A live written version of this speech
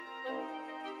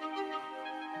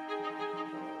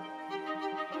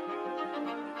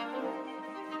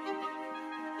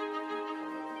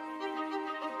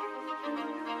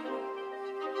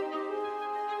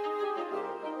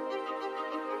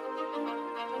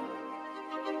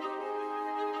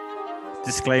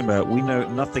Disclaimer, we know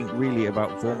nothing really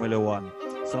about Formula One.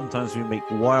 Sometimes we make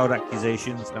wild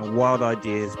accusations and wild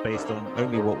ideas based on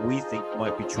only what we think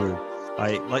might be true.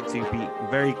 I like to be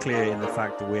very clear in the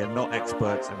fact that we are not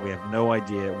experts and we have no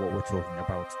idea what we're talking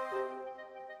about.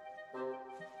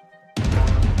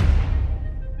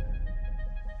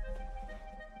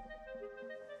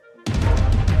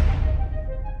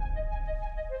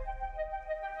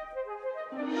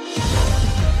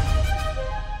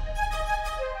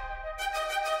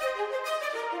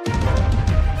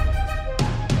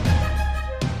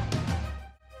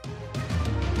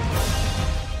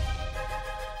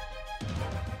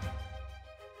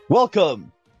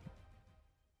 Welcome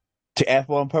to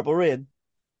F1 Purple Rain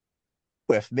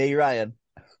with me, Ryan.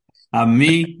 And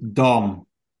me, Dom.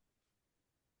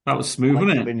 That was smooth,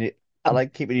 wasn't it? I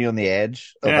like keeping you on the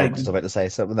edge of Yeah, like just about to say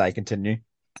something that I continue.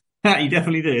 you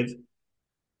definitely did.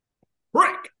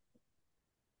 Rick!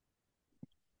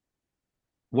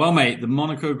 Well, mate, the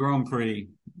Monaco Grand Prix.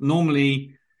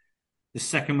 Normally the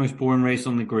second most boring race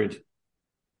on the grid.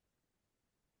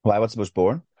 Why? What's the most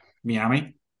boring?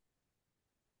 Miami.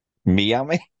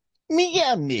 Miami?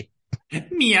 Miami.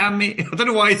 Miami. I don't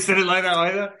know why I said it like that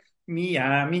either.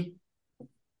 Miami.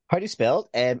 How do you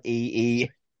spell it? Meemii?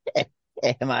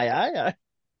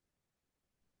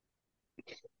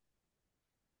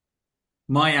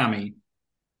 Miami.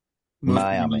 Most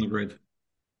boring on Miami. the grid.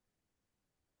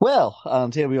 Well,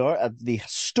 and here we are at the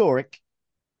historic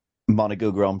Monaco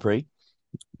Grand Prix.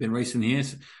 Been racing here.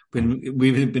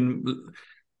 We've been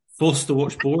forced to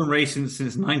watch boring racing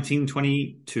since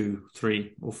 1922,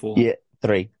 3 or 4. Yeah,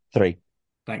 three.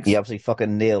 Thanks. You absolutely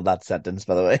fucking nailed that sentence,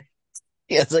 by the way.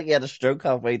 Yeah, it's like you had a stroke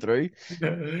halfway through.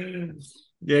 Yeah,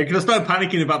 because I started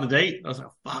panicking about the date. I was like,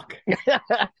 fuck.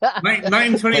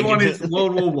 1921 is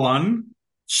World War One.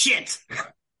 Shit.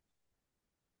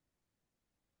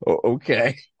 Oh,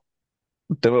 okay.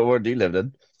 What world do you live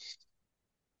in?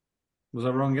 Was I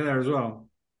wrong there as well?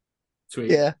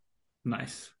 Sweet. Yeah.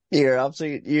 Nice. You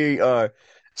are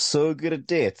so good at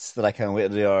dates that I can't wait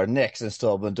to do our next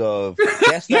installment of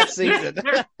Guess That Season.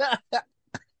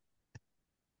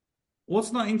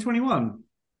 What's 1921?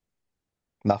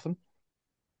 Nothing.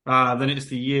 Then it's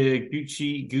the year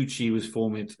Gucci was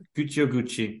formed. Gucci or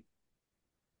Gucci.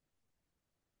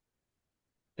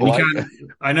 And Why? you can,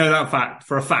 I know that fact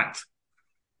for a fact.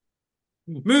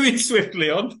 Moving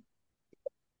swiftly on.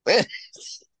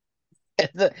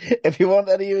 If you want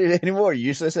any more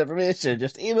useless information,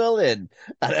 just email in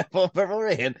at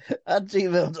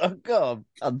f1purplerain@gmail.com.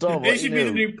 And Dom, It what should you be the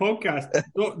know? new podcast.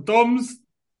 What Dom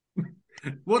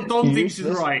thinks is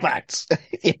Useless right. facts.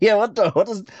 Yeah,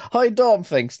 how Dom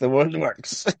thinks the world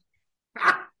works.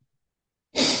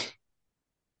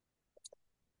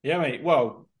 Yeah, mate.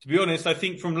 Well, to be honest, I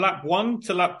think from lap 1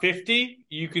 to lap 50,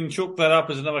 you can chalk that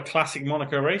up as another classic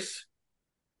Monaco race.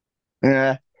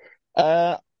 Yeah.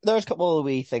 There's a couple of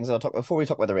wee things I'll talk before we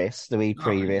talk about the race, the wee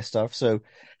pre-race stuff. So,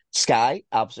 Sky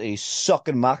absolutely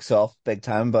sucking Max off big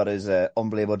time, but his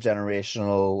unbelievable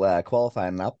generational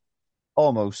qualifying lap.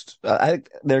 Almost. I think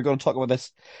they're going to talk about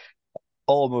this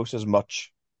almost as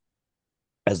much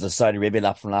as the Saudi Arabia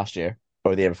lap from last year,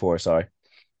 or the year before, sorry.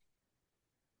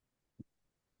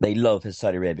 They love his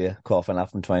Saudi Arabia qualifying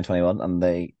lap from 2021, and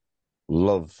they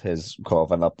love his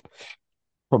qualifying lap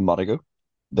from Monaco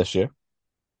this year.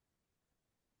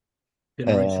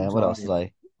 What else did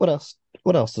I? What else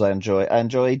did I enjoy? I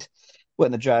enjoyed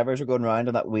when the drivers were going around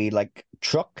on that wee like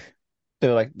truck. They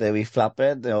were like the wee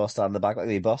flatbed. They all stand in the back like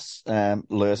the bus.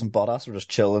 Lewis and Bottas were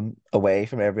just chilling away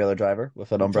from every other driver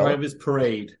with an umbrella. Drivers'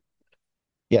 parade.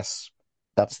 Yes,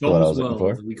 that's the one I was looking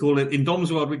for. We call it in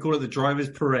Dom's world. We call it the drivers'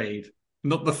 parade,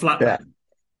 not the flatbed.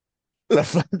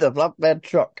 Yeah, the flatbed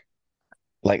truck,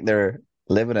 like they're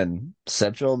living in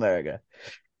Central America.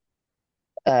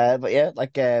 But yeah,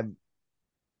 like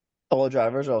all the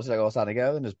drivers are obviously like all standing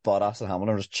together, and just Bottas and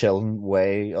Hamilton are just chilling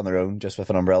way on their own, just with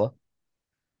an umbrella.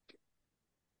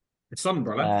 It's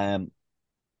umbrella.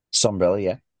 Sunbrella,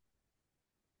 yeah.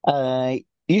 I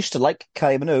used to like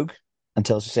Kylie Minogue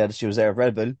until she said she was there with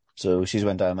Red Bull, so she's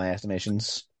went down my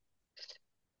estimations.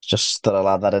 Just that I'll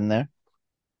add that in there.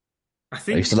 I I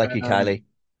think used to like you, Kylie.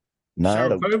 No, I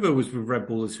don't. Sharapova was with Red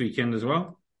Bull this weekend as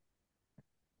well.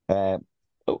 Oh,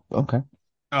 okay.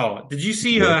 Oh, did you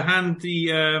see her hand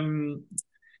the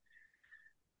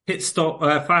pit stop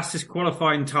fastest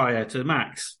qualifying tyre to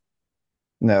Max?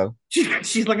 No.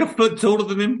 She's like a foot taller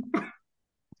than him.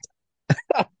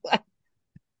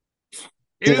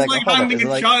 It was like handing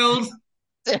a child.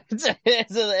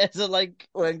 Is it like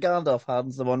when Gandalf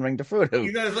hands the One Ring to Frodo?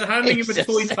 You guys are handing him a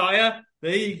toy tyre.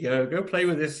 There you go. Go play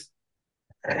with this.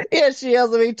 Yeah, she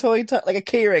has a wee toy, like a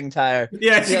keyring tire.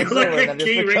 Yeah, She she has got like over, and a then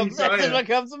just key ring becomes it just tire.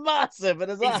 becomes massive in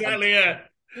his hand. Exactly, yeah.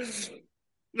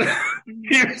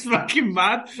 He was fucking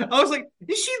mad. I was like,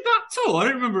 is she that tall? I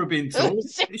don't remember her being tall.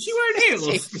 Is she wearing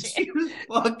heels? She was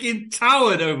fucking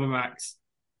towered over Max.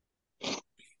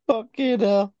 Fucking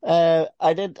hell.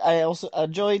 I also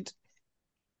enjoyed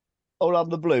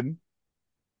Orlando Bloom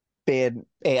being.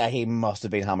 Yeah, he must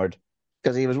have been hammered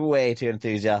because he was way too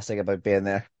enthusiastic about being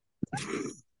there.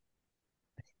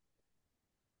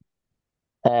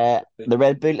 The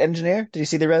Red Bull engineer. Did you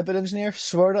see the Red Bull engineer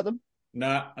swearing at them?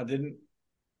 Nah, I didn't.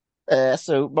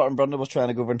 So Martin Brundle was trying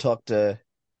to go over and talk to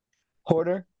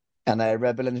Horner, and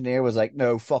Red Bull engineer was like,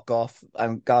 "No, fuck off!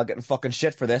 I'm God getting fucking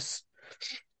shit for this."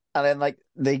 And then like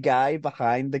the guy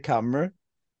behind the camera,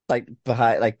 like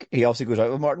he obviously goes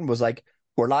out with Martin, was like,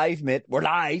 "We're live, mate. We're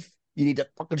live. You need to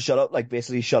fucking shut up." Like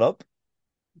basically, shut up.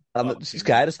 And this Fucking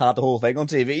guy hell. just had the whole thing on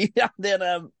TV. And then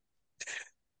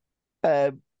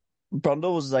uh,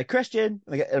 Brundle was like, "Christian,"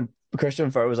 and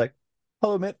Christian Furr was like,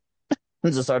 "Hello, mate,"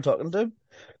 and just started talking to him.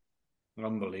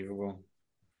 Unbelievable.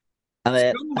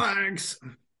 And Scumbags.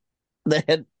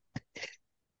 then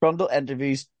Brundle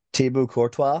interviews Thibaut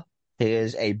Courtois, who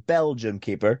is a Belgium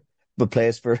keeper, but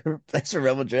plays for plays for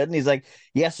Real Madrid. And he's like,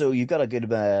 "Yeah, so you've got a good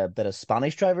bit of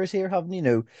Spanish drivers here, haven't you? You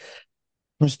know,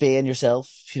 from Spain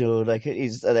yourself, you know, like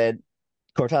he's." And then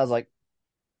Courtois like,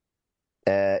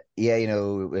 yeah, you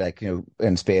know, like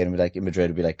in Spain, like in Madrid,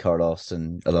 would be like Carlos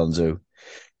and Alonso."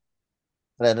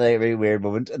 And then a really weird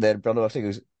moment, and then Brundle actually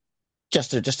goes,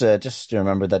 "Just to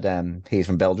remember that he's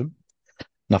from Belgium,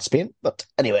 not Spain." But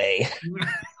anyway,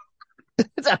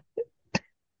 it's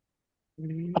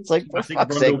like for Classic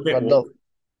fuck's sake, Brundle pit Brundle. walk.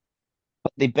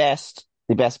 The best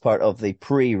part of the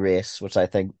pre-race, which I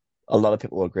think a lot of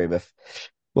people will agree with,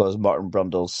 was Martin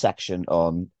Brundle's section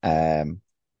on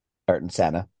Ayrton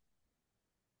Senna.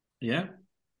 Yeah.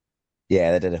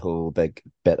 Yeah, they did a whole big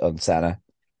bit on Senna,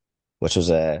 which was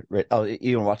a oh,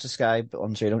 you don't watch the Sky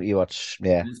on, so you don't you watch?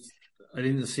 Yeah, I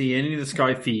didn't see any of the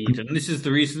Sky feed, and this is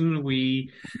the reason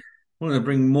we want to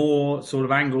bring more sort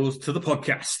of angles to the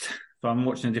podcast. So I'm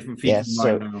watching a different feed yes. from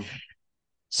right So now.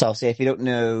 so say if you don't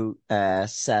know,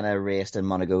 Senna raced in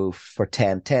Monaco for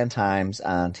 10 times,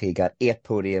 and he got 8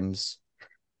 podiums,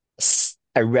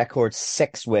 a record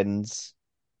 6 wins,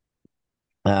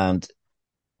 and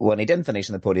when he didn't finish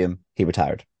on the podium, he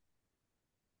retired.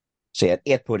 So he had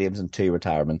 8 podiums and 2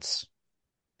 retirements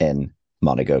in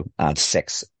Monaco and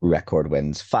 6 record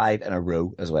wins, 5 in a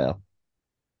row as well.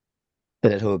 They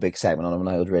did a whole big segment on him,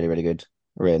 and it was really, really good.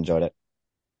 Really enjoyed it.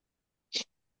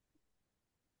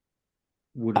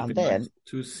 Would have And been nice then,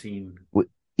 to have seen.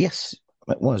 yes,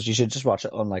 it was. You should just watch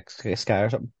it on like Sky or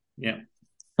something. Yeah.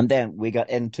 And then we got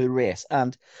into the race,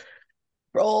 and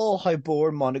for all how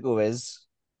boring Monaco is,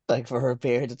 like for her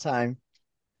period of time,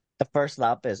 the first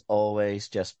lap is always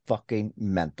just fucking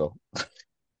mental.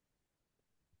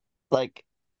 Like,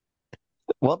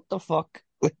 what the fuck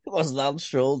was Lance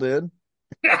Stroll doing?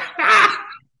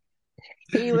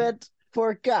 He went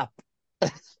for a gap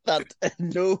that in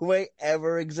no way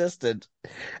ever existed.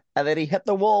 And then he hit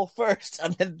the wall first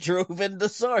and then drove into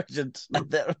Sargent. And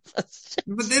then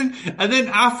And then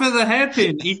after the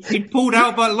hairpin, he pulled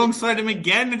out but alongside him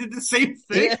again and did the same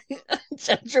thing. yeah,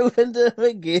 just drove into him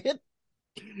again.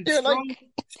 You're Stroll, like,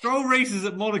 Stroll races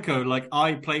at Monaco like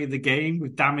I play the game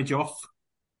with damage off.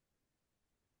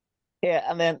 yeah,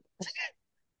 and then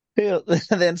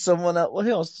and then someone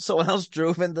else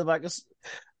drove into the back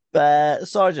of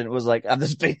Sargent was like, "I'm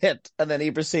just being hit," and then he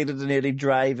proceeded to nearly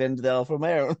drive into the Alfa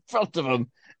Romeo in front of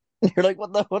him. You're like,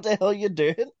 what the hell are you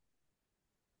doing?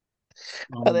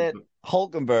 And then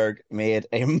Hulkenberg made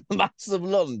a massive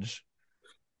lunge.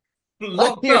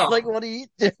 Locked You're up. like, what are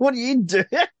you doing?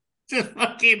 Just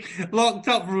fucking locked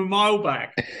up from a mile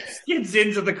back. Skids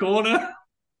into the corner.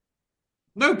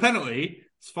 No penalty.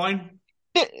 It's fine.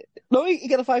 No, he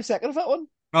got a 5 second of that one.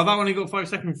 Oh, that one he got 5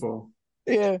 seconds for.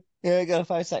 Yeah, he got a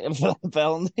 5 second for that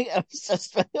penalty.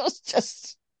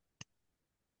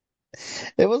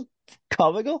 It was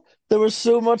comical. There was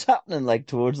so much happening, like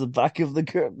towards the back of the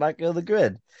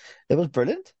grid. It was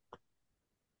brilliant.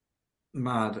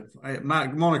 Mad.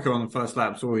 Monaco on the first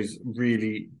lap is always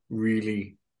really,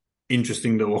 really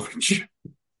interesting to watch.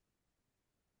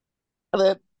 And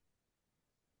then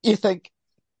you think,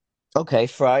 okay,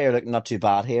 Fryer look not too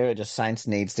bad here. It just Sainz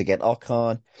needs to get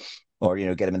Ocon or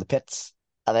get him in the pits.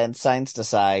 And then Sainz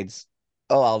decides,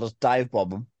 oh, I'll just dive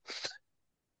bomb him.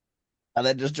 And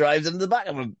then just drives into the back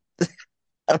of him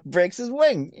and breaks his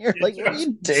wing. You're like, what are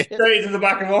you doing? Straight to the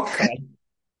back of Ocon.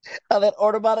 And then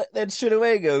automatic, then straight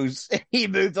away goes, he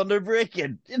moved under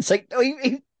braking. It's like, no,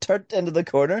 he turned into the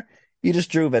corner. You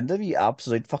just drove into him, you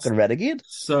absolute fucking renegade.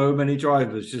 So many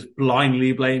drivers just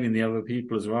blindly blaming the other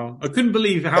people as well. I couldn't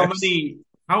believe There's,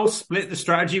 how split the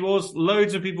strategy was.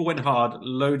 Loads of people went hard,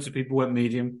 loads of people went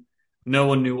medium. No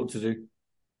one knew what to do.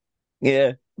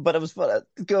 yeah, but it was funny.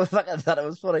 Going back at that, it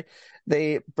was funny.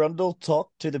 Brundle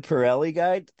talked to the Pirelli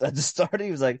guy at the start.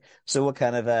 He was like, "So what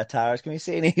kind of tires can we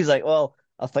see?" And he's like, "Well,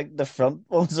 I think the front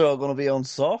ones are all going to be on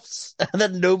softs." And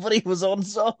then nobody was on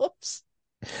softs.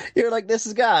 You're like,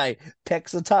 this guy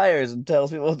picks the tires and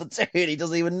tells people what to do, and he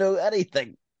doesn't even know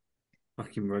anything.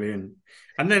 Fucking brilliant.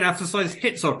 And then after Sainz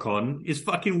hits Ocon, his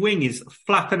fucking wing is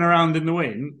flapping around in the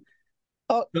wind.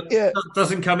 Oh, That yeah,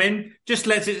 doesn't come in, just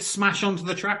lets it smash onto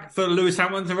the track for Lewis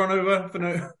Hamilton to run over for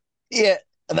no. yeah.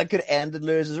 And that could end in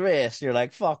Lewis's race. You're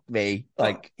like, fuck me.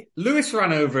 Like, Lewis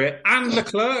ran over it, and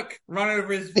Leclerc ran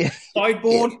over his yeah, yeah.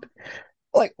 sideboard.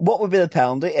 Like, what would be the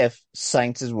penalty if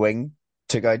Sainz's wing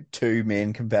took out two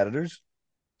main competitors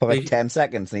for like They, 10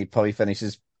 seconds and he probably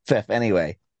finishes fifth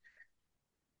anyway?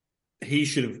 he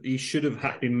should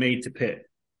have been made to pit.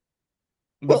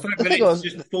 The Well, fact the that thing it was,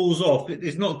 just falls off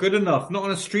is not good enough. Not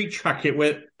on a street track,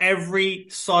 where every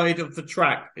side of the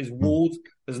track is walled.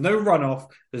 There's no runoff.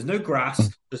 There's no grass.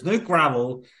 There's no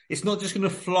gravel. It's not just going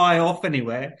to fly off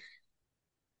anywhere.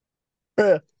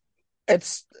 uh,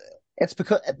 it's it's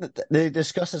because they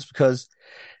discuss this because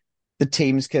the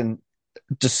teams can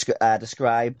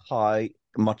describe how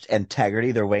much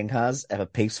integrity their wing has if a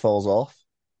piece falls off.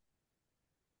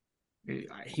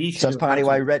 He So should that's have had apparently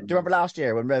why to. Red. Do you remember last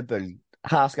year when Red Bull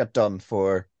Haas got done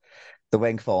for the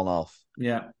wing falling off,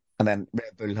 Yeah. and then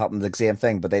Red Bull happened the same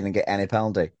thing, but they didn't get any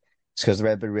penalty. It's because the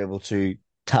Red Bull were able to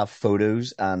have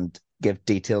photos and give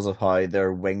details of how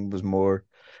their wing was more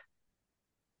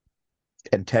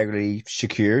integrity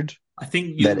secured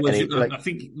than any. Like, I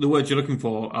think the words you're looking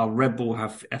for are Red Bull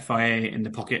have FIA in the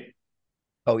pocket.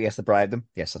 oh yes, they bribed them.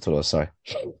 Yes, that's what I was. Sorry,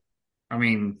 I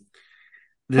mean,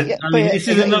 but yeah, this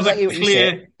is another exactly what you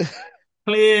said.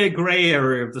 clear grey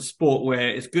area of the sport where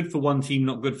it's good for one team,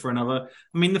 not good for another.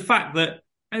 I mean, the fact that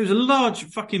it was a large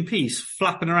fucking piece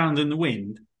flapping around in the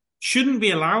wind shouldn't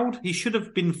be allowed. He should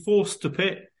have been forced to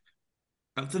pit.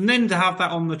 And then to have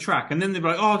that on the track, and then they'd be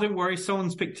like, "Oh, don't worry,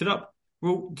 someone's picked it up."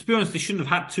 Well, to be honest, they shouldn't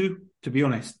have had to. To be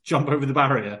honest, jump over the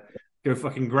barrier, go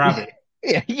fucking grab it.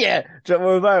 Yeah, yeah. Don't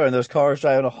worry about it. And there's cars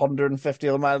driving 150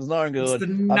 miles an hour and It's going, the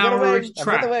 "I've got a wing, narrowest I've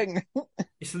got the track. wing."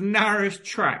 It's the narrowest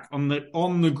track on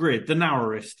the grid, the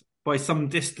narrowest by some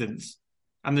distance,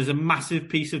 and there's a massive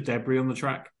piece of debris on the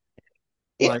track.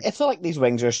 Yeah, Like, it's not like these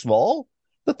wings are small.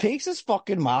 The piece is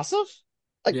fucking massive.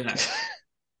 Like, yeah,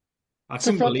 I it's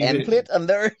the couldn't front believe end it. plate, and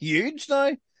they're huge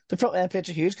now. The front end plates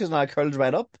are huge because now it curls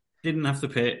right up. Didn't have to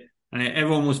pit, and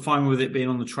everyone was fine with it being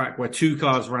on the track where two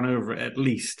cars ran over it at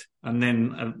least, and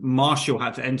then Marshall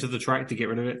had to enter the track to get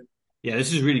rid of it. Yeah,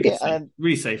 this is really good, Yeah, safe.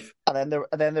 Really safe. and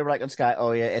then they were like on Sky,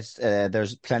 "Oh yeah, it's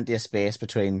there's plenty of space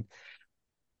between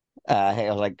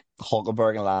it was like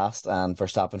Hulkenberg in last and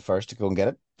Verstappen first to go and get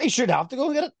it." They should have to go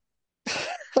and get it.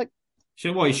 Like,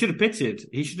 He should have pitted.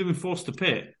 He should have been forced to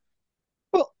pit.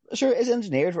 well, sure, his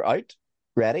engineers were out,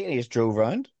 ready, and he just drove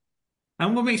around.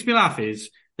 And what makes me laugh is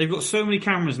they've got so many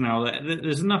cameras now that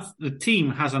there's enough. The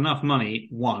team has enough money.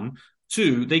 One,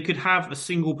 two, they could have a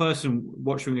single person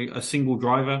watching a single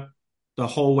driver the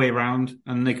whole way around,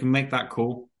 and they can make that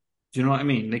call. Do you know what I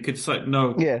mean? They could say,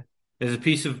 "No, Yeah, there's a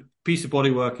piece of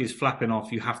bodywork is flapping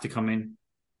off. You have to come in.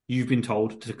 You've been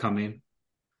told to come in."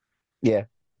 yeah.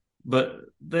 But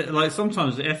like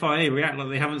sometimes the FIA react like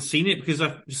they haven't seen it because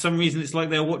for some reason it's like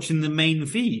they're watching the main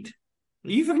feed. Are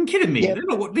you fucking kidding me? Yeah,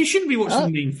 They shouldn't be watching uh,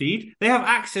 the main feed. They have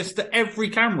access to every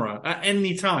camera at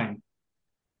any time.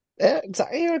 yeah,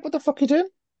 exactly. You're like, what the fuck are you doing?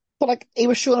 But like, he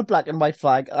was showing a black and white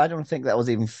flag. I don't think that was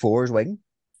even for his wing.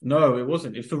 No, it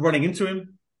wasn't. It's for running into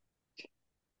him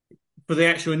for the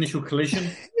actual initial collision.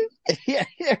 Yeah,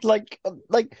 yeah, like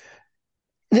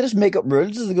they just make up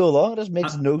rules as they go along. It just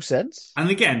makes And, no sense. and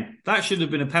again, that should have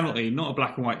been a penalty, not a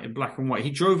black and white. Black and white.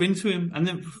 He drove into him and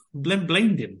then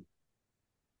blamed him.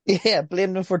 Yeah,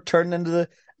 blame them for turning into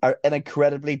an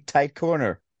incredibly tight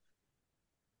corner.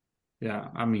 Yeah,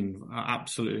 I mean,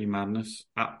 absolutely madness.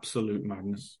 Absolute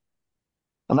madness.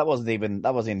 And that wasn't even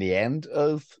the end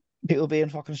of people being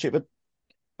fucking stupid.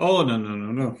 Oh no no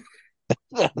no no!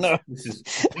 No, This is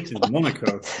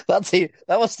Monaco.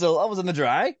 that was in the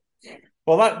dry.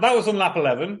 Well, that was on lap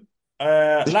 11.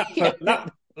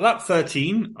 Lap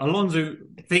 13. Alonso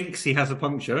thinks he has a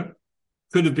puncture.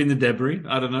 Could have been the debris.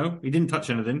 I don't know. He didn't touch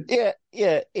anything. Yeah,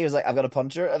 yeah. He was like, "I've got a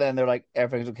puncher," and then they're like,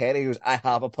 "Everything's okay." And he goes, "I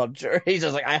have a puncher." He's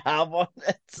just like, "I have one."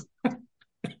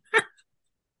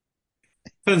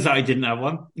 Turns out he didn't have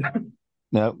one.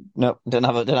 No, no, didn't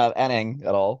have anything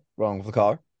at all wrong with the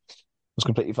car. It was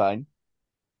completely fine.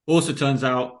 Also turns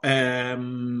out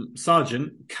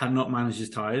Sargent cannot manage his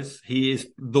tyres. He is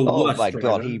the Oh worst my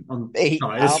God, driver he on he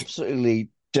tyres. absolutely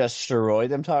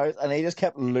destroyed them tires, and he just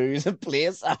kept losing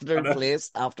place I after know. place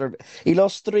after. He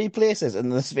lost 3 places in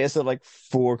the space of like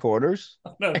 4 quarters.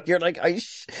 I know. You're like,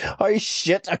 how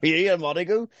shit are you in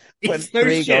Monaco when He's so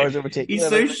three cars shit. overtake you He's in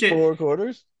so like shit. 4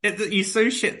 quarters? He's so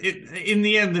shit. In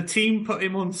the end, the team put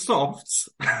him on softs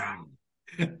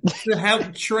to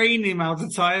help train him how to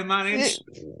tyre manage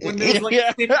when there was like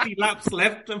Yeah, 50 laps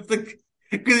left of the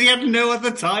because he had no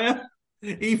other tyre.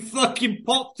 He fucking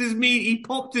popped his meat. He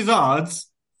popped his hards.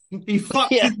 He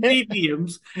fucked yeah, his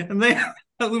mediums, and they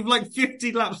with like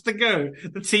 50 laps to go,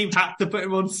 the team had to put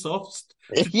him on softs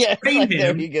to yeah. It's train like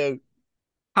there him you go.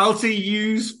 how to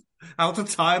use how to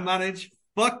tyre manage.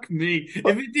 Fuck me.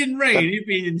 If it didn't rain, he'd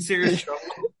be in serious trouble.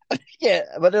 Yeah,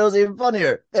 but it was even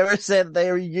funnier. They were saying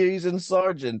they were using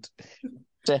Sargent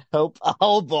to help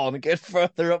Albon get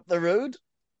further up the road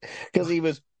because he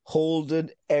was holding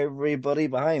everybody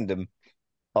behind him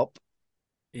up.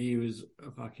 He was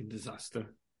a fucking disaster.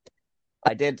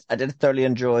 I did thoroughly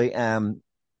enjoy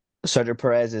Sergio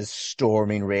Perez's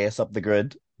storming race up the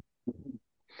grid.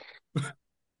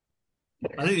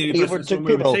 I think the only He person that saw overtook him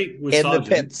people overtake was in the Sargent.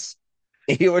 pits.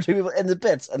 He overtook people in the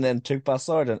pits and then took past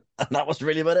Sargent, and that was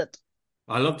really about it.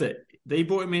 I loved it. They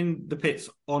brought him in the pits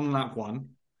on lap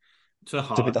one to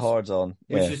To put the hards, hards on,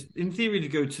 which yeah. is in theory to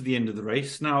go to the end of the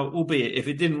race. Now, albeit if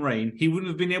it didn't rain, he wouldn't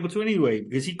have been able to anyway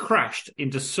because he crashed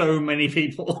into so many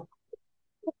people.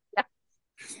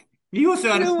 He also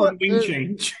You had a know what? front wing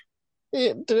change. Do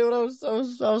you know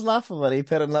what I was laughing when he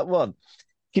pit on lap one?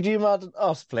 Could you imagine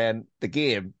us playing the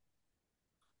game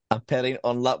and pitting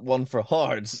on lap one for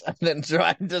hards and then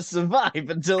trying to survive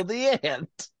until the end?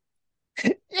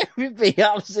 It would be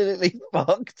absolutely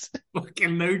fucked.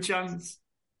 Fucking no chance.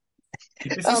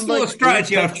 It's the And sort of like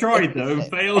you strategy I've pick, tried though and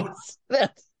failed.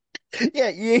 yeah,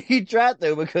 you tried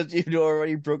though because you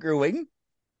already broke your wing.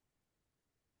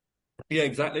 Yeah,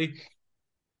 exactly.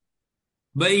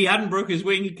 But he hadn't broke his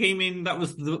wing. He came in. That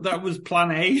was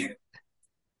plan A.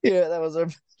 Yeah, that was our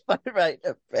right.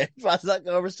 That's that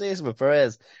conversation with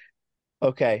Perez.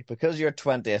 Okay, because you're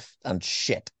 20th and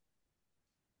shit,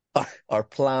 our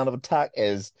plan of attack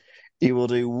is you will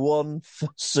do one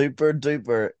super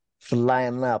duper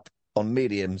flying lap on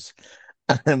mediums,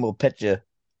 and then we'll pitch you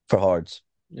for hards.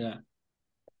 Yeah,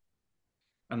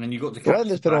 and then you got to Why catch didn't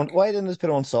the this put on? back. Why didn't this put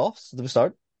on softs at the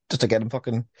start just to get him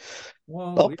fucking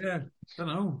Well, up? yeah, don't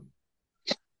know.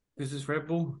 Is this Red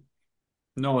Bull?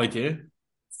 No idea.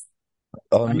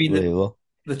 I mean, Unbelievable.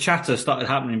 the chatter started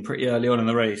happening pretty early on in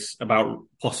the race about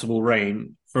possible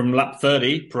rain. From lap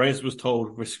 30, Perez was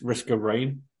told risk of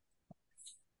rain.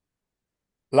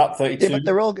 Lap Yeah, 32. but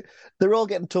they're all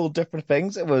getting told different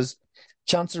things. It was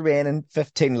chance of rain in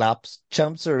 15 laps,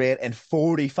 chance of rain in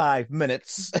 45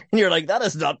 minutes. And you're like, that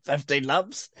is not 15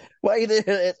 laps. Why did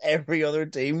it every other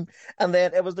team? And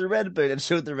then it was the Red Bull. It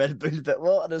showed the Red Bull bit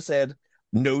well, and it said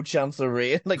no chance of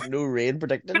rain, like no rain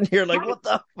predicted. And you're like, what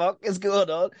the fuck is going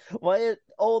on? Why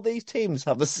all these teams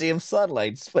have the same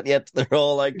satellites, but yet they're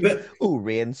all like, But oh,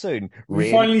 rain soon, we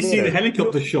rain finally see the later. No,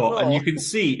 helicopter not at shot, and you all. can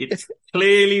see it's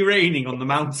clearly raining on the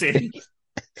mountain.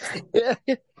 Yeah.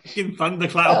 Fucking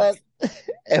thundercloud. Uh,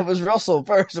 it was Russell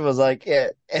first. It was like, yeah,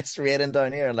 it's raining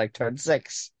down here in like turn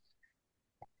six.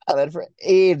 And then for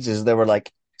ages, they were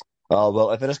like, oh,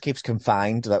 well, if it just keeps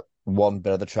confined to that one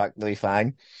bit of the track, they'll be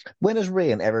fine. When has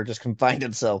rain ever just confined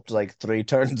itself to like 3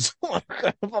 turns on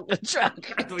a fucking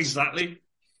track? Exactly. To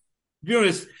be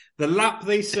honest, the lap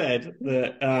they said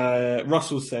that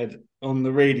Russell said on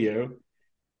the radio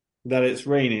that it's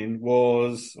raining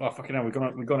was fucking hell, we've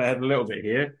gone ahead a little bit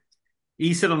here.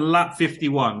 He said on lap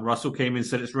 51, Russell came in and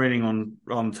said it's raining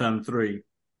on turn 3.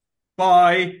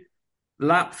 By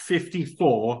lap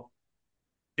 54,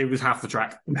 it was half the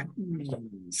track.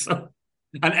 So,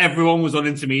 and everyone was on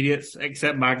intermediates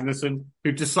except Magnussen,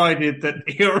 who decided that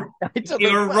he'll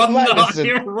run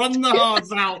the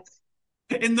hards out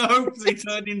in the hopes they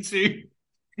turn into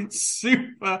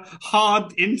super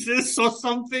hard inters or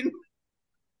something.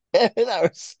 I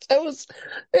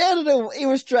don't know. He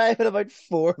was driving about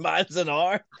 4 miles an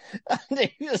hour, and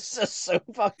he was just so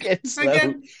fucking slow.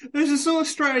 Again, there's a sort of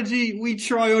strategy we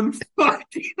try on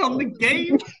fucking on the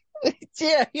game.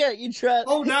 Yeah, you try it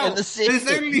Hold in the out. There's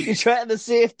safety. only You try it in the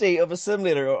safety of a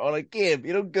simulator or on a game.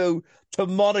 You don't go to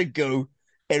Monaco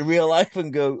in real life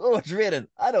and go, "Oh, it's raining."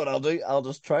 I know what I'll do. I'll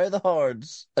just try the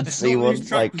hards and let's see not what lose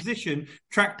it's like. position.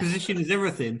 Track position is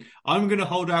everything. I'm going to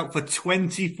hold out for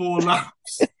 24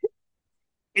 laps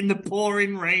in the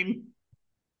pouring rain.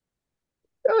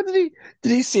 Oh,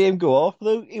 did he see him go off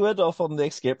though? He went off on the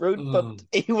escape route, but Oh.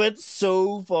 he went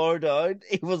so far down.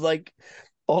 He was like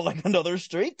on like another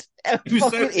street,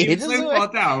 fucking He was ages so away.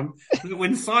 far down that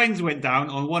when Signs went down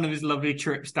on one of his lovely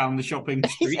trips down the shopping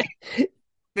street,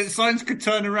 that Signs could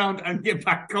turn around and get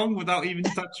back on without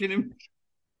even touching him.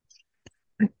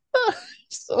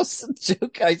 So the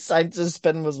joke outside to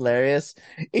spin was hilarious.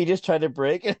 He just tried to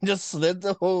break and just slid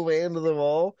the whole way into the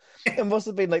wall. It must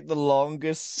have been like the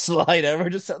longest slide ever,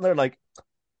 just sitting there like,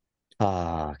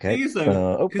 okay. Thing is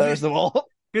though, Oh, there's the wall.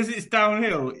 because it's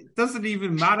downhill, it doesn't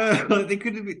even matter. Like they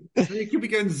could be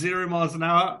going 0 miles an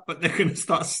hour, but they're going to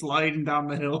start sliding down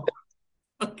the hill.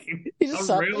 Fucking He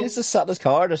unreal. just sat in his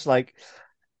car, just like,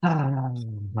 ah,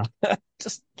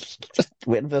 just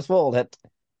waiting for this wall to hit.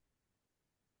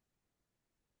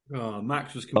 Oh,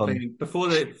 Max was Um, complaining before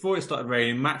it started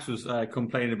raining. Max was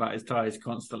complaining about his tires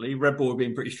constantly. Red Bull were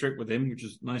being pretty strict with him, which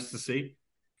is nice to see.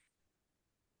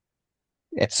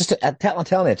 it's just I'm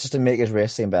telling you, it's just to make his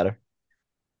race seem better.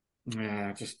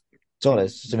 Yeah, just That's all it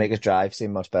is, just to make his drive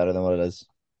seem much better than what it is.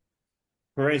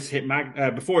 Perez hit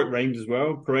before it rained as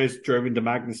well. Perez drove into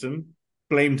Magnussen,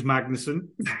 blamed Magnussen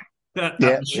at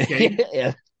Yeah, the chicane.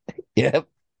 yeah, yeah.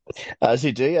 As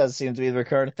you do, as seems to be the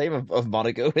recurrent theme of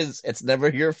Monaco, is it's never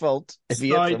your fault if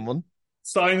you hit Stein, someone.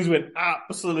 Steins went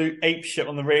absolute ape shit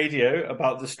on the radio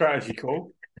about the strategy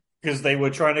call because they were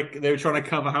trying to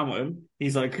cover Hamilton.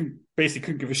 He's like basically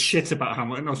couldn't give a shit about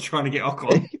Hamilton. I was trying to get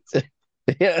Ocon.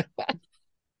 Yeah,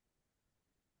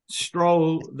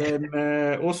 Stroll then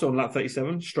also on lap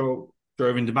 37. Stroll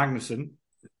drove into Magnussen.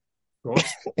 Of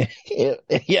course, yeah,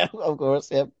 yeah, of course,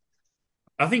 yeah.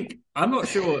 I'm not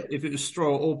sure if it was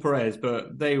Stroll or Perez,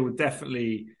 but they were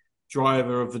definitely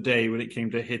driver of the day when it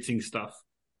came to hitting stuff.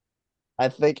 I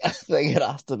think it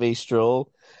has to be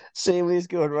Stroll. See when he's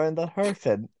going around that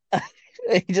hairpin.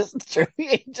 He just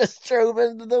drove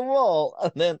into the wall,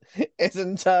 and then his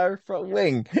entire front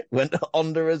wing went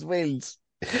under his wheels,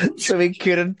 so he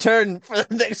couldn't turn for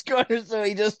the next corner. So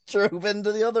he just drove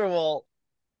into the other wall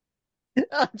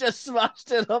and just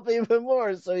smashed it up even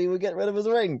more, so he would get rid of his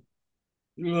wing.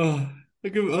 Ugh, I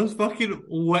was fucking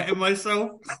wetting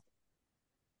myself.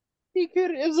 He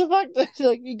could. It was the fact that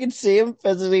like you could see him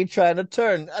physically trying to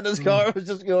turn, and his Ugh. car was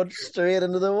just going straight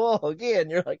into the wall again.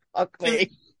 You're like, fuck me.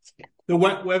 The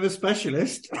wet weather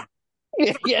specialist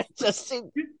Yeah, just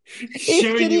he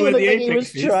showing didn't you even where look the like he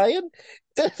apex was is. trying.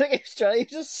 Didn't think he was trying.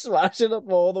 He's just smashing up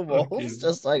all the walls, Fucking,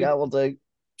 just like I will do.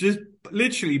 just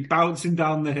literally bouncing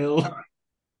down the hill.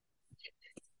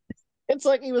 It's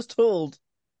like he was told.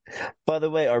 By the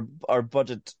way, our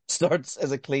budget starts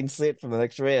as a clean slate from the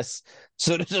next race,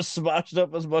 so to just smash it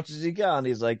up as much as you can.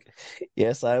 He's like,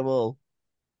 "Yes, I will."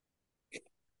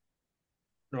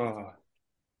 Oh.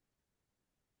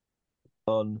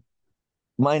 On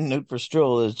my note for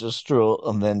Stroll is just Stroll,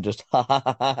 and then just ha ha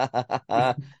ha ha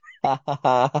ha ha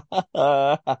ha ha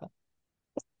ha ha.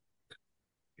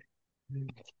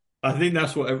 I think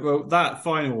that's what well, that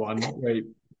final one where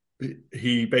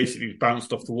he basically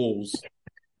bounced off the walls.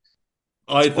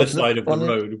 Either Wasn't it side of the funny?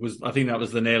 road was, I think that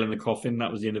was the nail in the coffin.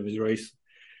 That was the end of his race.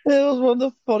 It was one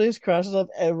of the funniest crashes I've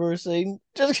ever seen.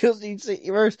 Just because you see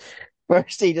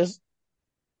first he just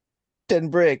didn't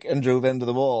brake and drove into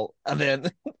the wall, and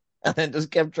then and then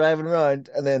just kept driving around,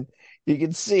 and then you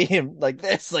can see him like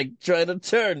this, like trying to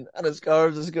turn, and his car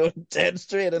was just going dead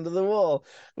straight into the wall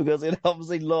because it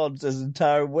obviously lodged his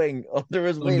entire wing under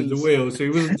his Under the wheels. wheel, so he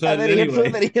wasn't And turning then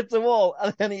anyway. he hits the wall,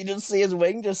 and then you just see his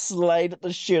wing just slide at the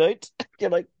shootout. You're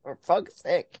like, for fuck's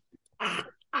sake.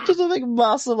 Just a big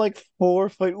massive like 4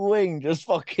 foot wing just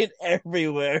fucking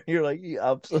everywhere. You're like, you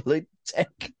absolute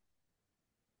dick.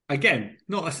 Again,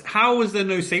 how was there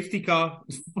no safety car?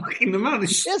 It's fucking the amount of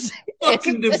His,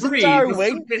 fucking his debris. entire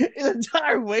wing, his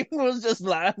entire wing was just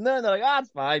lying there. And they're like, ah,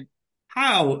 it's fine.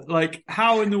 How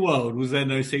in the world was there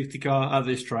no safety car at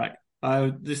this track? I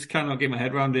just cannot get my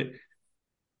head around it.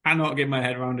 Cannot get my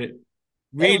head around it.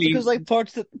 It was Really, because like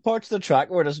parts of the track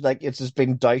were just like it's just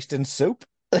being doused in soap.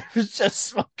 It was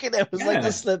just fucking. It was like the yeah.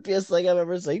 slippiest thing I've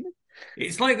ever seen.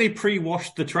 It's like they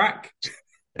pre-washed the track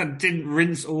and didn't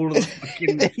rinse all of the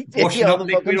fucking Yeah, washing all up the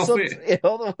liquid fucking off suds. it.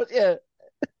 Yeah, yeah.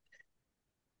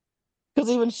 Because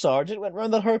even Sargent went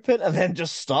round that her pit and then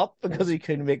just stopped because he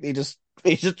couldn't make. He just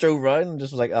drove round and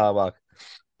just was like, oh well,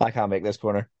 I can't make this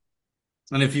corner.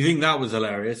 And if you think that was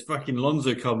hilarious, fucking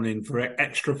Lonzo coming in for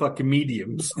extra fucking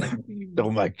mediums. Oh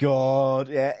my God.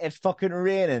 Yeah, it's fucking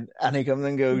raining. And he comes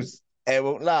and goes, it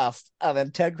won't last. And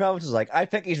then Ted Kravitz is like, I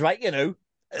think he's right, you know.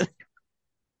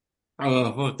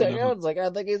 Oh, fucking Ted hell. Kravitz is like, I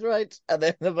think he's right. And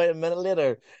then about a minute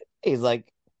later, he's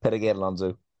like, pit again,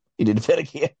 Lonzo. You did pit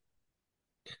again.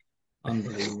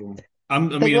 Unbelievable. I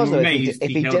Thing mean, I'm was though, amazed if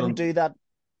he he held didn't on. do that,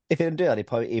 if he didn't do that,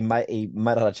 he might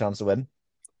have had a chance to win.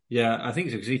 Yeah, I think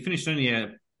so because he finished only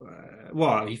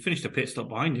well, he finished a pit stop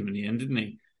behind him in the end, didn't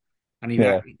he? And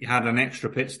Yeah, he had an extra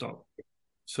pit stop.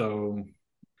 So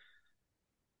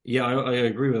yeah, I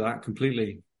agree with that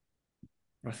completely.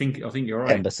 I think you're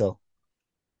right. imbecile,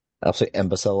 absolute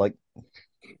imbecile. Like,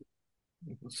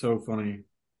 So funny,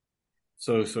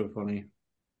 so funny.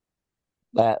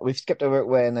 we've skipped over it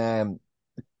when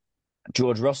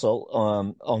George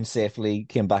Russell unsafely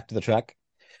came back to the track,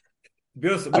 To be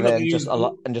honest, we're and not going then to just use. a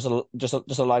lot and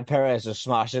just allowed Perez to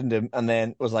smash into him, and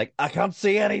then was like, I can't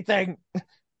see anything. Of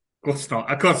course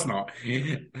not. Of course not.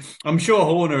 I'm sure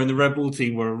Horner and the Red Bull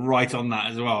team were right on that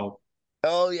as well.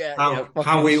 Oh yeah, yeah, How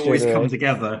fucking we straight always come away.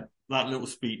 together. That little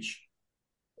speech.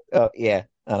 Oh yeah,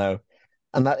 I know.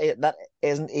 And that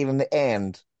isn't even the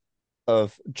end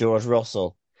of George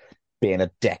Russell being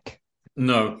a dick.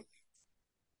 No,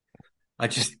 I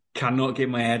just cannot get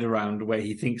my head around where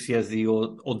he thinks he has the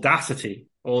audacity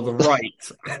or the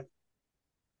right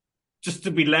just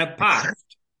to be let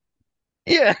past.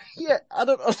 Yeah, yeah. I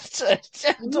don't understand.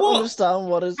 I don't What?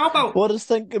 understand How about what his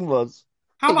thinking was.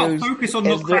 how He about goes, focus on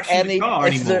not crashing the car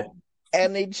is there anymore?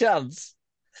 any chance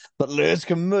that Lewis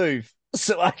can move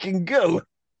so I can go,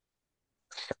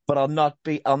 but I'll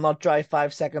not drive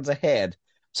 5 seconds ahead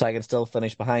so I can still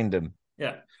finish behind him.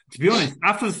 Yeah. To be honest,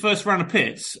 after the first round of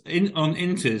pits on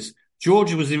Inters,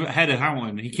 George was ahead of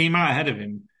Hamilton. He came out ahead of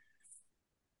him,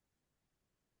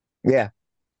 Yeah,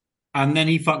 and then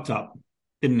he fucked up,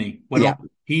 didn't he? yeah,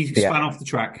 He yeah. span off the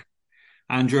track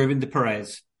and drove into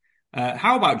Perez.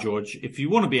 How about George? If you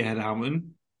want to be ahead of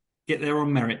Hamilton, get there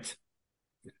on merit.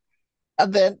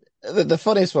 And then the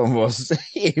funniest one was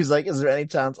he was like, "Is there any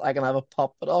chance I can have a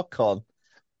pop at Ocon?"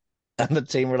 And the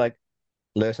team were like,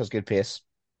 "Lewis has good pace,"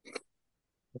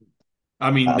 I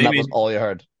mean, and that was all you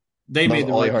heard. they That was made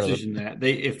the all you right heard of it. decision there.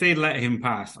 If they'd let him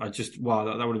pass, wow,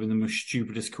 that would have been the most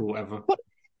stupidest call ever. But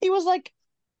he was like,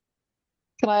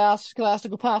 can I ask to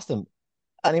go past him?"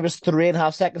 And he was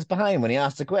 3.5 seconds behind when he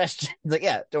asked the question. He's like,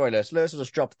 "Yeah, don't worry, Lewis. Lewis was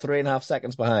just dropped 3.5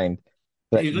 seconds behind.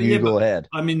 But He was like, you yeah, go but ahead."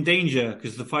 I'm in danger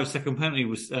because the 5 second penalty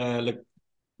was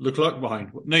Leclerc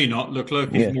behind. No, you're not.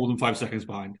 Leclerc is Yeah, more than 5 seconds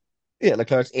behind. yeah.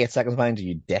 Leclerc's 8 seconds behind you,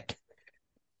 you dick.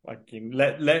 Fucking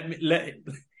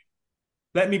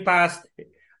let me pass.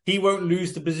 He won't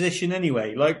lose the position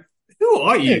anyway. Like, who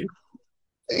are Yeah, you?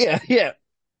 yeah, yeah,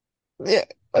 yeah.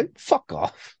 Like, fuck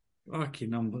off.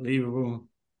 Fucking unbelievable.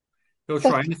 He'll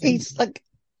try Like anything. he's like,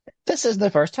 this isn't the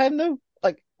first time though.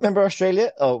 Like, remember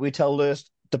Australia? Oh, we tell Lewis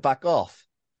to back off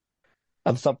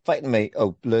and stop fighting me.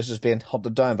 Oh, Lewis is being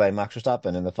hunted down by Max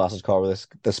Verstappen in the fastest car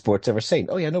the sport's ever seen.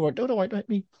 Oh yeah, no, don't worry about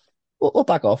me. We'll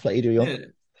back off, let you do you want. Yeah.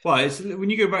 Well, it's when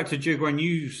you go back to Joe Guan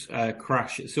Yu's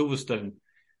crash at Silverstone,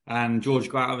 and George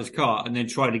got out of his car and then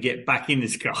tried to get back in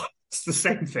his car. It's the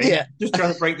same thing. Yeah, Just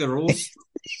trying to break the rules.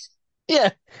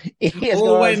 yeah.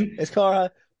 Or when His car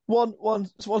has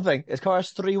it's one thing. His car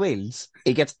has three wheels.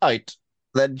 He gets out,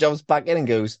 then jumps back in and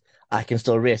goes, I can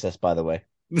still race this, by the way.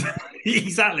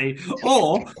 exactly,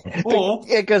 or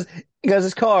Yeah, because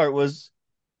his car was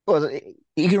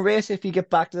you can race if you get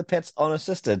back to the pits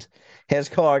unassisted. His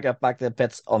car got back to the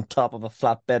pits on top of a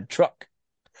flatbed truck.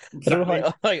 I don't know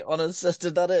exactly. how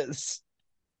unassisted that is.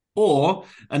 Or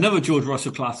another George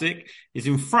Russell classic is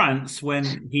in France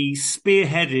when he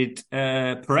spearheaded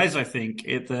Perez, I think,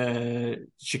 at the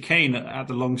chicane at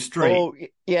the long straight. Oh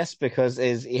yes, because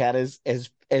he had his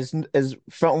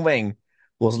front wing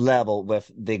was level with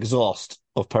the exhaust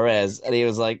of Perez, and he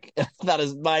was like, "That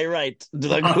is my right to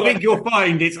the I corner." think you'll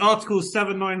find it's Article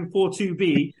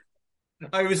 7942B.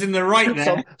 I was in the right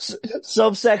there.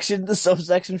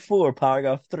 Subsection 4,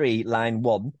 paragraph 3, line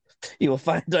 1. You will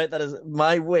find out that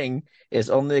my wing is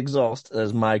on the exhaust. That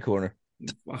is my corner.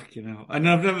 Fucking hell. And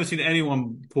I've never seen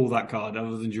anyone pull that card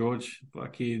other than George.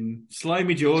 Fucking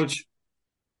slimy George.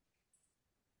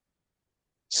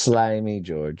 Slimy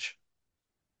George.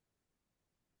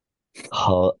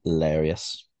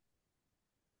 Hilarious.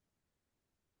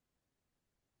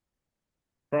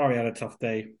 Ferrari had a tough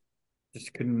day.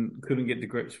 Just couldn't get to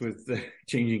grips with the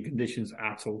changing conditions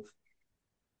at all.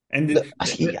 And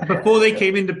before they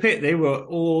came into pit, they were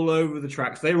all over the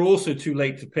tracks. They were also too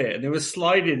late to pit, and they were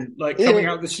sliding, like coming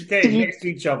out the chicane next to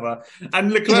each other.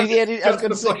 And Leclerc shuts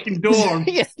the fucking door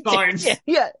and signs.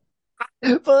 Yeah.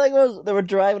 But the thing was, they were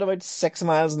driving about 6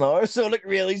 miles an hour, so it looked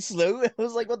really slow. It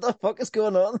was like, what the fuck is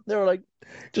going on? They were like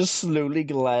just slowly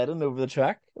gliding over the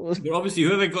track. But obviously,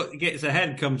 whoever gets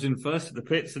ahead comes in first at the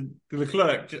pits, and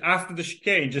Leclerc, just after the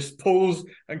chicane, just pulls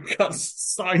and cuts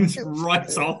signs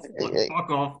right off. Like, fuck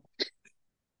off.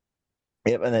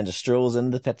 Yep, and then just strolls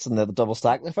in the pits and the double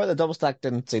stack. I thought the double stack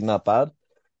didn't seem that bad,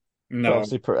 but No.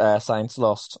 obviously Sainz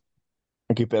lost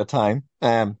a good bit of time.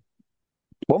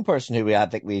 One person who I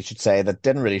think we should say that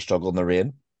didn't really struggle in the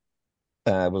rain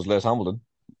was Lewis Hamilton.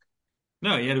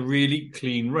 No, he had a really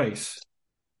clean race.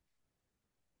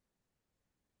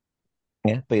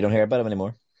 Yeah, but you don't hear about him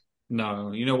anymore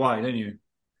No, you know why, don't you?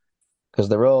 because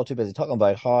they're all too busy talking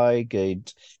about how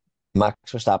good Max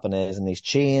Verstappen is and these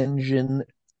changing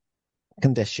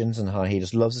conditions and how he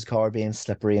just loves his car being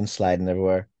slippery and sliding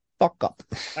everywhere. Fuck up.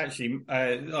 Actually,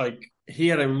 he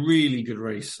had a really good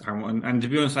race, Hamilton, and to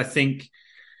be honest, I think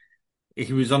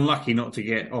he was unlucky not to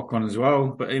get Ocon as well.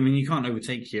 But I mean, you can't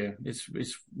overtake here. It's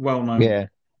well known. Yeah.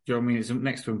 Do you know what I mean? It's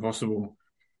next to impossible.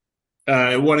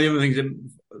 One of the other things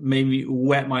that made me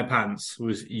wet my pants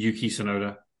was Yuki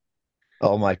Tsunoda.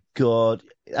 Oh my God.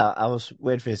 I was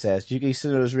waiting for you to say this. Yuki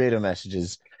Tsunoda's radio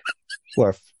messages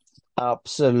were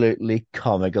absolutely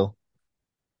comical.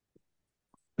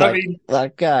 I Like, mean,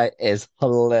 that guy is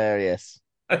hilarious.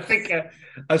 I think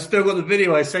I've still got the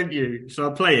video I sent you, so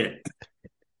I'll play it.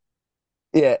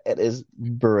 Yeah, it is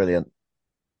brilliant.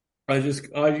 I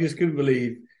just couldn't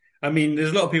believe. I mean,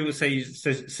 there's a lot of people that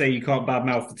say you can't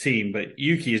badmouth the team, but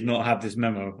Yuki has not had this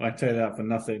memo. I tell you that for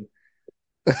nothing.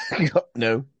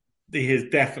 No. He has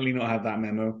definitely not had that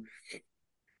memo.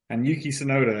 And Yuki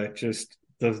Tsunoda just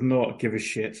does not give a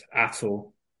shit at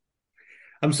all.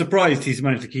 I'm surprised he's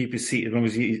managed to keep his seat as long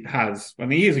as he has. I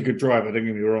mean, he is a good driver, don't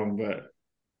get me wrong, but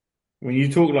when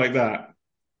you talk like that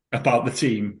about the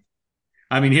team,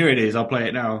 I mean, here it is. I'll play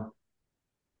it now.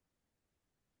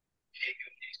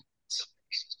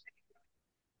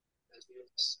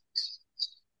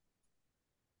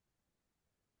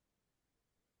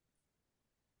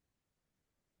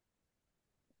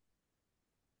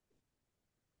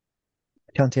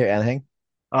 Can't hear anything.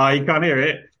 You can't hear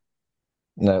it.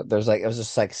 No, it was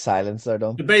just like silence there,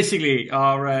 Dom. So basically,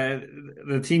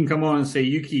 the team come on and say,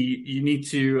 Yuki, you need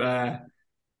to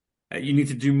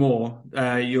do more.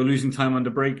 You're losing time under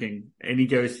braking. And he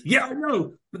goes, yeah, I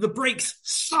know, but the brakes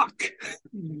suck.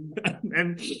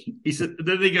 And he said,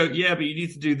 then they go, yeah, but you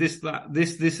need to do this, that,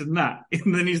 this, and that.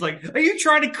 And then he's like, are you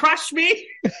trying to crash me?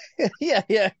 Yeah.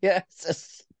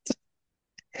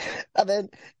 And then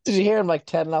did you hear him like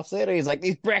 10 laps later? He's like,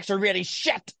 these brakes are really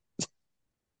shit.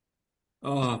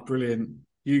 Oh, brilliant.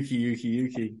 Yuki.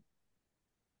 Yuki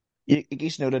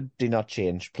Tsunoda, do not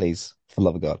change, please, for the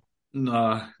love of God.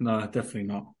 No, definitely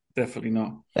not. Definitely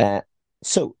not.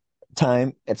 So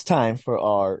it's time for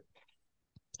our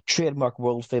trademark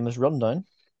world famous rundown.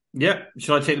 Yep.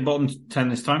 Should I take the bottom 10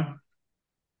 this time?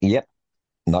 Yep.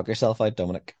 Knock yourself out,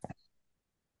 Dominic.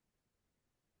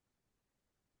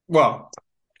 Well,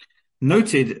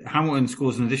 noted Hamilton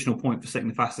scores an additional point for setting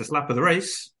the fastest lap of the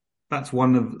race. That's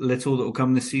one of little that will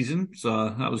come this season, so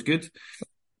that was good.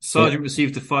 Sargent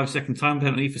received a 5-second time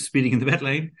penalty for speeding in the pit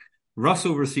lane.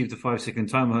 Russell received a 5-second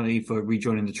time penalty for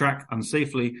rejoining the track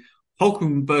unsafely.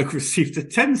 Hulkenberg received a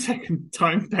 10-second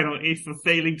time penalty for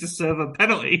failing to serve a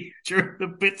penalty during the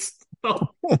pit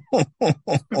stop,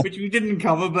 which we didn't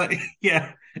cover, but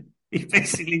yeah, he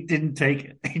basically didn't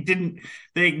take it.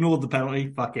 They ignored the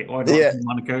penalty. Fuck it. Why not? Yeah.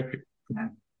 Monaco.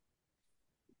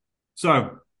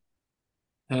 So,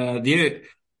 the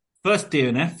first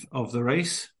DNF of the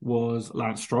race was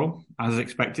Lance Stroll, as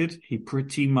expected. He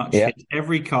pretty much hit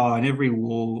every car and every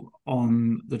wall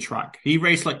on the track. He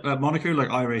raced like at Monaco,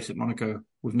 like I race at Monaco,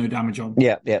 with no damage on.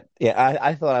 Yeah.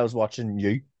 I thought I was watching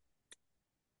you.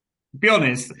 Be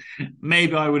honest,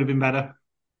 maybe I would have been better.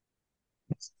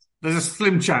 There's a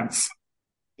slim chance.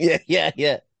 Yeah.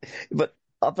 But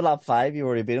up at lap 5, you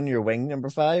already been on your wing number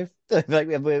 5. Like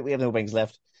we have no wings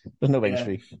left. There's no wings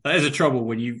for you. That is a trouble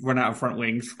when you run out of front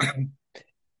wings.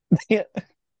 Yeah.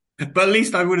 But at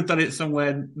least I would have done it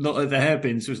somewhere not at the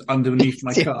hairpins, so it was underneath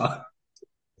my car.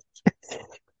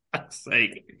 That's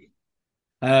sake.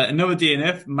 Another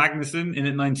DNF, Magnussen in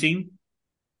at 19.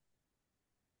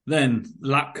 Then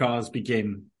lap cars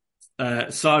begin.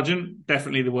 Sargent,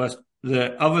 definitely the worst.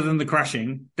 Other than the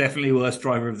crashing, definitely worst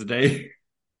driver of the day.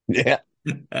 Yeah.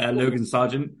 Logan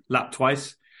Sargent, lapped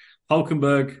twice.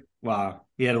 Hulkenberg, wow,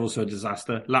 he had also a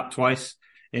disaster. Lapped twice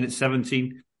in at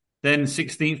 17. Then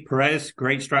 16th, Perez,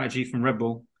 great strategy from Red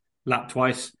Bull, lapped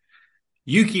twice.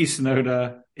 Yuki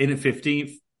Tsunoda in at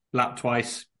 15th, lapped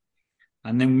twice.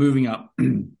 And then moving up,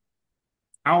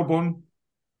 Albon,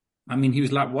 I mean, he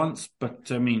was lapped once,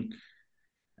 but I mean,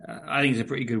 I think it's a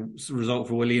pretty good result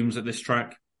for Williams at this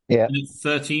track. Yeah.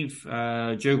 13th,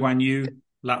 Zhou Guanyu,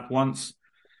 lapped once.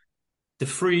 De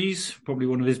Vries, probably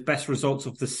one of his best results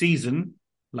of the season,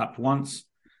 lapped once.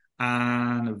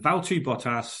 And Valtteri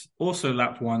Bottas also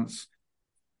lapped once.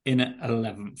 in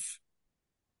 11th.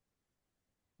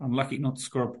 Unlucky not to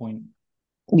score a point.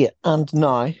 Yeah, and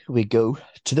now we go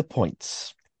to the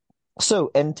points.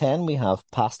 So in 10, we have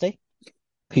Pasty,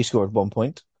 who scored 1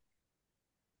 point.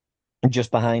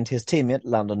 Just behind his teammate,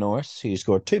 Lando Norris, who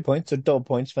scored 2 points, so double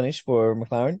points finish for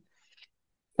McLaren.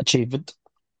 Achievement.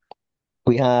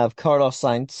 We have Carlos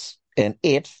Sainz in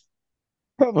 8th.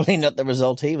 Probably not the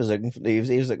result he was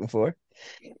looking for.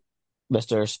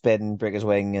 Mr. Spin, break his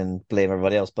wing, and blame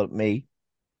everybody else but me.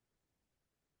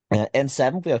 In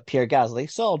 7th, we have Pierre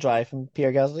Gasly. Solid drive from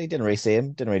Pierre Gasly. Didn't really see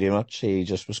him. Didn't really do much. He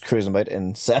just was cruising about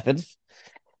in 7th.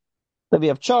 Then we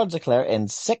have Charles Leclerc in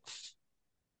 6th.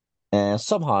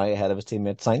 Somehow ahead of his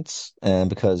teammate Sainz,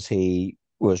 because he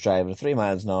was driving 3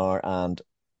 miles an hour and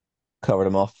covered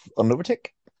him off on an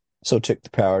overtake. So took the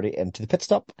priority into the pit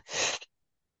stop.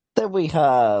 Then we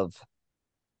have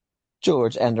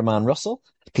George Enderman Russell.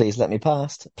 Please let me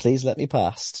past. Please let me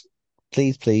past.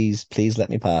 Please, please, please let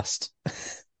me past.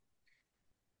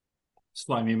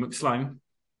 Slimy McSlime.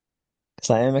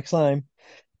 Slime McSlime.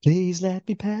 Please let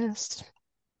me past.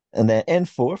 And then in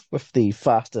 4th with the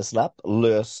fastest lap,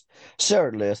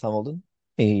 Sir Lewis Hamilton.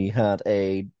 He had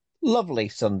a lovely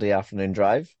Sunday afternoon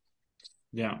drive.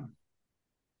 Yeah.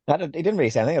 He didn't really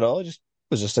say anything at all. He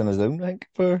was just in his zone, I think,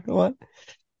 for a while.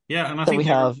 Yeah, and I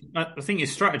think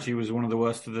his strategy was one of the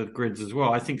worst of the grids as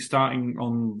well. I think starting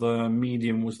on the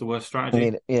medium was the worst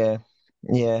strategy. Yeah,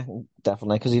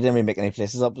 definitely, because he didn't really make any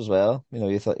places up as well.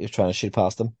 You thought he was trying to shoot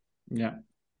past them. Yeah.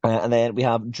 And then we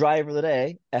have driver of the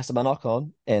day, Esteban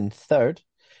Ocon, in 3rd.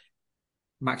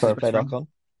 Max's best friend. Ocon.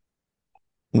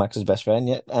 Max's best friend,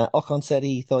 yeah. Ocon said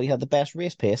he thought he had the best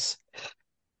race pace,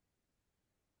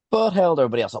 but held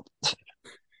everybody else up.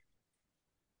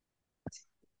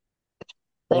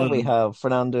 Then we have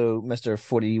Fernando, Mr.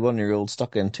 41-year-old,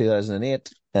 stuck in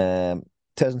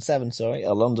 2007,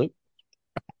 Alonso.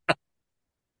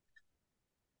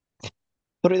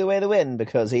 Put it away to win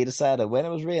because he decided when it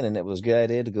was raining, it was a good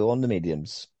idea to go on the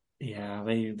mediums. Yeah,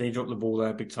 they dropped the ball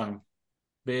there big time.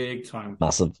 Big time.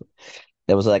 Massive.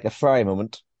 It was like a Ferrari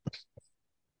moment.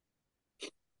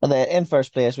 And then in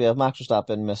 1st place, we have Max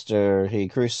Verstappen, he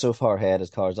cruised so far ahead, his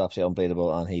car is absolutely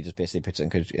unbeatable, and he just basically puts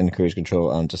it in cruise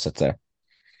control and just sits there.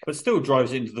 But still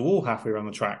drives it into the wall halfway around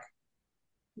the track.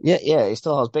 Yeah, he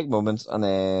still has big moments and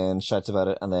then shouts about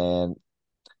it and then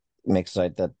makes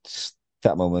it out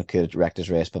that moment could wreck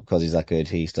his race, but because he's that good,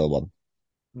 he still won.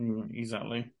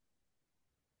 Exactly.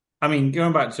 I mean,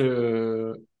 going back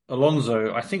to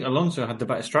Alonso, I think Alonso had the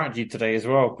better strategy today as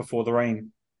well before the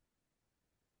rain.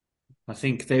 I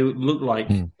think they looked like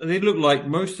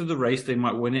most of the race they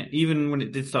might win it, even when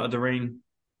it did start to rain,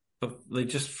 but they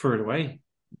just threw it away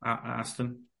at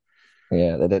Aston.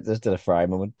 Yeah, they did a Ferrari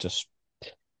moment, just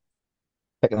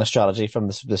picking the strategy from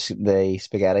the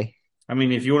spaghetti. I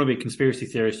mean, if you want to be a conspiracy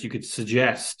theorist, you could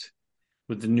suggest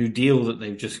with the new deal that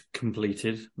they've just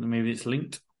completed that maybe it's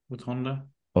linked with Honda.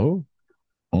 Oh,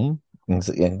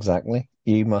 exactly.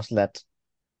 You must let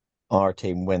our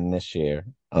team win this year,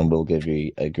 and we'll give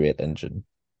you a great engine.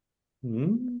 I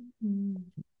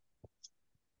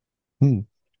mean,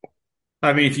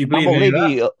 if you believe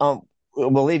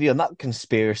we'll leave you on that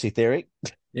conspiracy theory.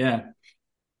 Yeah. Do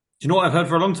you know what I've heard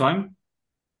for a long time?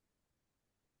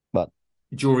 What?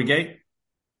 Jewelrygate.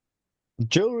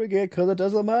 Jewelrygate, because it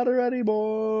doesn't matter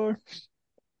anymore.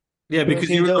 Yeah, because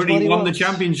you already won the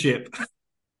championship.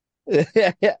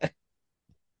 Yeah.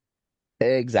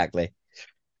 Exactly.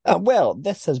 Well,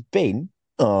 this has been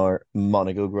our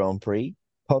Monaco Grand Prix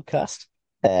podcast.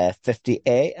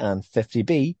 50A and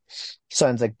 50B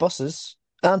sounds like buses.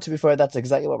 And to be fair, that's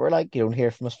exactly what we're like. You don't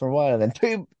hear from us for a while, and then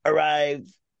boom, arrive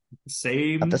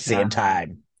at the same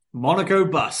time. Monaco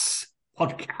Bus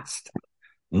podcast.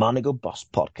 Monaco Bus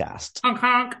podcast. Honk,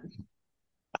 honk.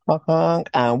 Honk, honk.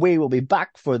 And we will be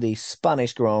back for the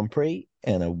Spanish Grand Prix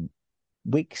in a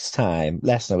week's time.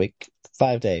 Less than a week.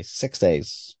 5 days. 6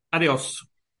 days. Adios.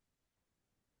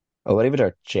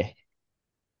 Arrivederci.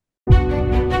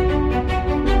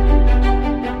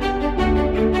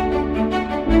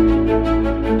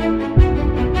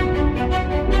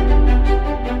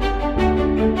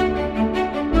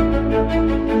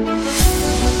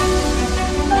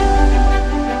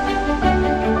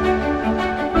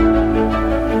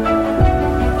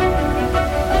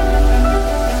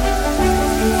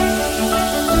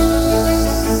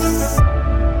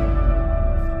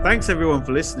 Thanks everyone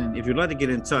for listening. If you'd like to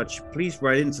get in touch, please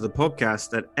write into the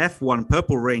podcast at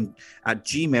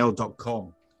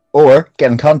f1purplerain@gmail.com. Or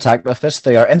get in contact with us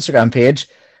through our Instagram page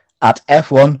at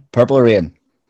F1 Purple Rain.